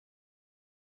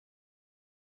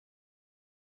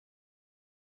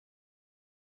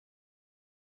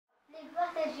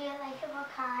What did you like about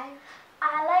Kai?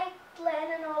 I like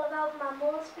learning all about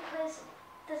mammals because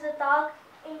there's a dog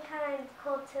in kind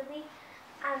called Tilly,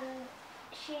 and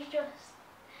she's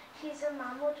a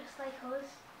mammal just like us.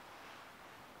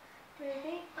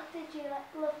 Ruby, what did you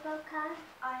love about Kai?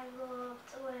 I loved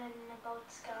learning about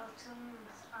skeletons, and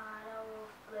I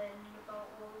loved learning about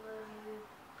all the new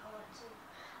parts of,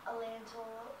 I learned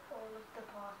all of the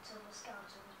parts of a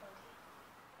skeleton's body.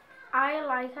 I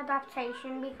like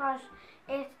adaptation because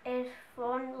it is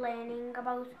fun learning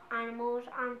about animals,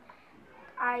 and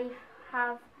I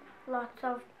have lots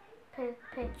of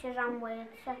pictures and words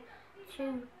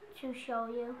to show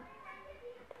you.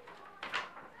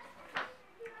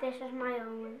 This is my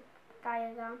own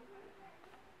diagram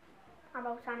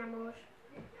about animals.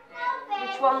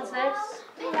 Which one's this?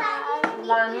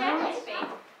 Land.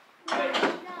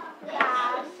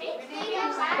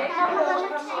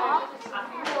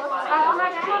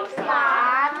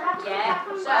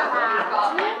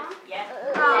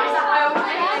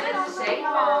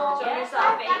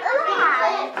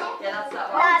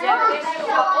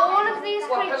 All of these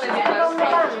creatures live on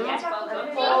land,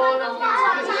 and all of these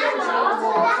creatures need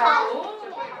water.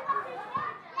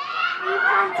 We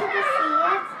planted a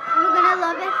seed and we're going to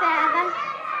love it forever.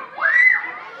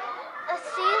 A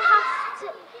seed has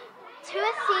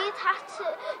to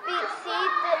be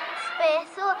seed that's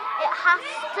special. It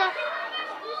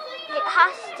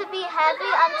has to be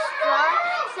heavy and strong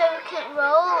so it can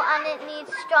roll, and it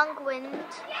needs strong wind.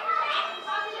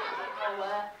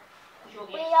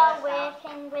 We are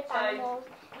working with animals.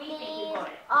 These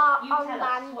are on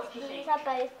land, these are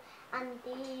both, and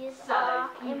these are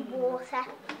in water.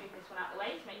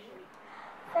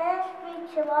 First we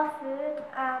chew our food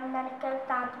and then it goes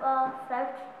down to our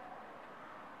throat.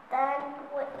 Then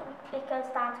it goes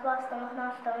down to our stomach, and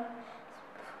our stomach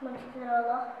munches it all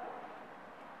up.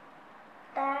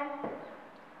 Then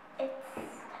it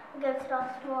goes to our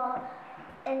small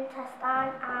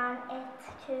intestine and it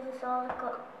chooses all the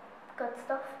good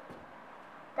stuff.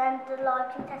 Then the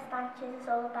large intestine chooses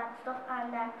all the bad stuff,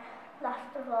 and then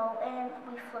last of all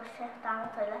we flush it down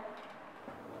the toilet.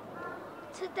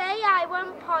 Today I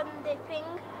went pond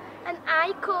dipping and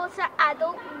I caught an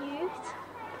adult newt.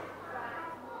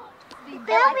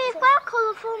 They'll be quite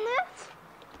colourful newt.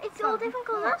 It's all different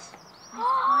colours.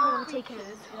 Oh, take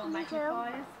it. Today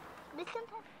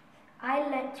I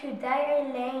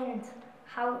learned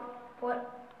what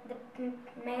the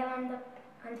male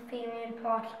and female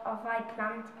parts of a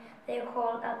plant. They are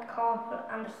called the carpel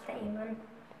and the stamen.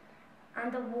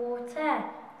 And the water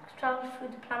travels through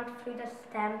the plant through the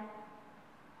stem.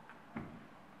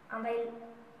 And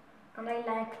I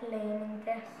like learning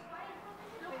this.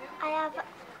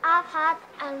 I've had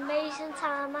an amazing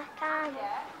time at camp,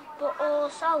 but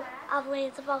also I've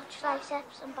learned about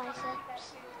triceps and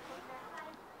biceps.